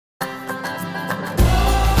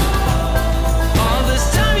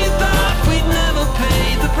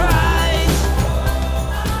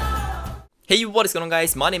Hey, what is going on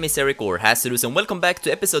guys, my name is Eric or Hazardous and welcome back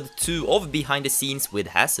to episode 2 of Behind the Scenes with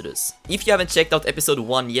Hazardous. If you haven't checked out episode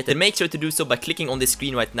 1 yet, then make sure to do so by clicking on the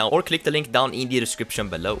screen right now or click the link down in the description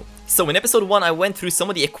below. So in episode 1 I went through some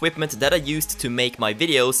of the equipment that I used to make my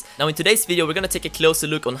videos. Now in today's video we're gonna take a closer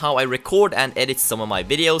look on how I record and edit some of my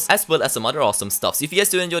videos as well as some other awesome stuff. So if you guys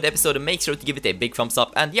do enjoy the episode, then make sure to give it a big thumbs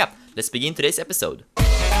up and yeah, let's begin today's episode.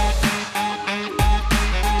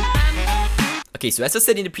 Okay, so as I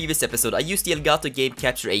said in the previous episode, I used the Elgato Game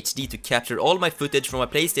Capture HD to capture all my footage from my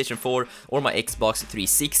PlayStation 4 or my Xbox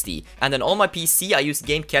 360. And then on my PC, I use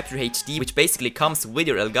Game Capture HD, which basically comes with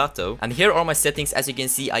your Elgato. And here are my settings. As you can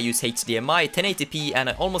see, I use HDMI, 1080p, and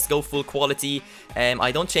I almost go full quality.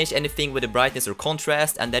 I don't change anything with the brightness or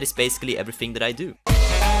contrast, and that is basically everything that I do.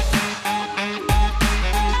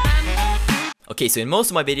 Okay, so in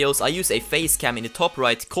most of my videos I use a face cam in the top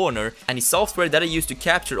right corner, and the software that I use to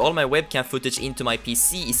capture all my webcam footage into my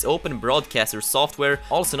PC is Open Broadcaster software,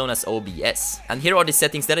 also known as OBS. And here are the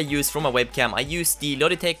settings that I use for my webcam. I use the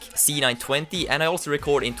Logitech C920 and I also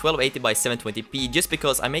record in 1280 by 720p just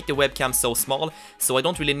because I make the webcam so small, so I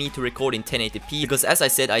don't really need to record in 1080p because as I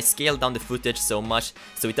said I scaled down the footage so much,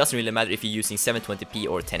 so it doesn't really matter if you're using 720p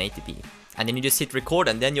or 1080p. And then you just hit record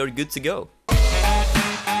and then you're good to go.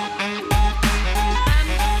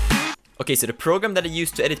 Okay, so the program that I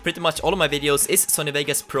use to edit pretty much all of my videos is Sony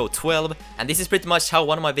Vegas Pro 12, and this is pretty much how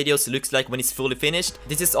one of my videos looks like when it's fully finished.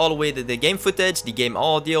 This is all with the game footage, the game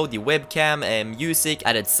audio, the webcam, music,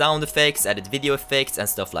 added sound effects, added video effects and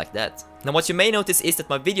stuff like that. Now what you may notice is that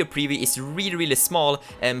my video preview is really small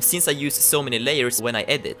since I use so many layers when I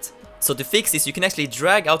edit. So to fix this, you can actually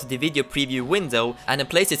drag out the video preview window and then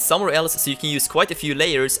place it somewhere else so you can use quite a few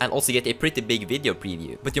layers and also get a pretty big video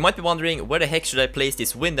preview. But you might be wondering, where the heck should I place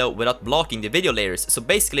this window without blocking the video layers? So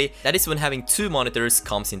basically, that is when having two monitors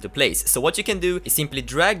comes into place. So what you can do is simply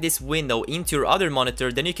drag this window into your other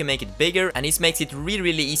monitor, then you can make it bigger, and this makes it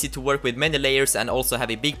really easy to work with many layers and also have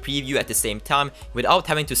a big preview at the same time without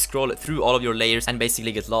having to scroll through all of your layers and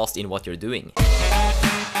basically get lost in what you're doing.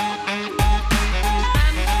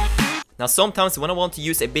 Now sometimes when I want to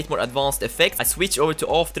use a bit more advanced effects, I switch over to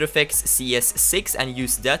After Effects CS6 and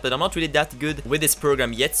use that, but I'm not really that good with this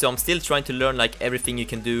program yet, so I'm still trying to learn like everything you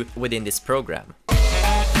can do within this program.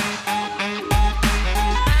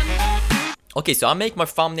 Okay, so I make my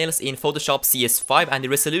thumbnails in Photoshop CS5 and the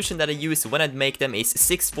resolution that I use when I make them is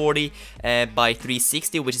 640 by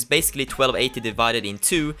 360, which is basically 1280 divided in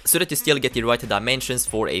 2, so that you still get the right dimensions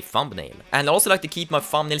for a thumbnail. And I also like to keep my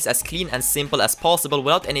thumbnails as clean and simple as possible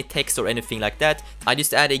without any text or anything like that. I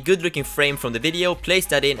just add a good looking frame from the video, place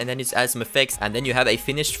that in, and then just add some effects, and then you have a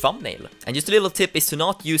finished thumbnail. And just a little tip is to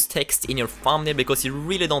not use text in your thumbnail because you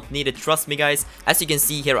really don't need it, trust me guys. As you can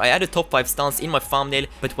see here, I added top 5 stunts in my thumbnail,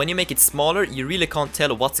 but when you make it smaller, you really can't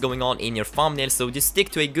tell what's going on in your thumbnail, so just stick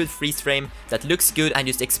to a good freeze frame that looks good and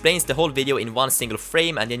just explains the whole video in one single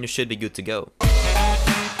frame, and then you should be good to go.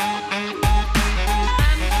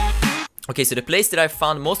 Okay, so the place that I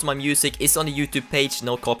found most of my music is on the YouTube page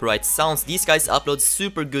No Copyright Sounds. These guys upload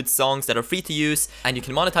super good songs that are free to use, and you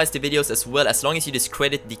can monetize the videos as well as long as you just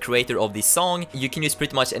credit the creator of the song. You can use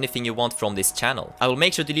pretty much anything you want from this channel. I will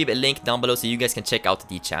make sure to leave a link down below so you guys can check out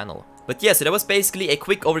the channel. But yeah, so that was basically a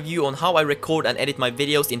quick overview on how I record and edit my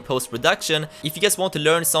videos in post-production. If you guys want to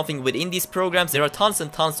learn something within these programs, there are tons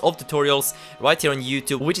and tons of tutorials right here on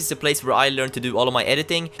YouTube, which is the place where I learned to do all of my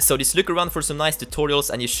editing. So just look around for some nice tutorials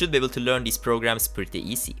and you should be able to learn these programs pretty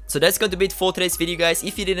easy. So that's going to be it for today's video guys.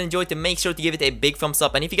 If you did enjoy it, then make sure to give it a big thumbs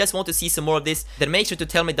up. And if you guys want to see some more of this, then make sure to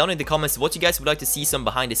tell me down in the comments what you guys would like to see some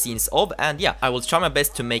behind the scenes of. And yeah, I will try my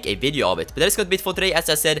best to make a video of it. But that is going to be it for today, as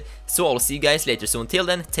I said. So I'll see you guys later. So until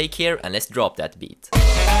then, take care and let's drop that beat.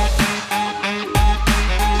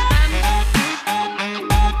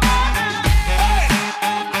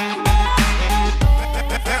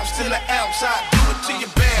 Bounce to the outside.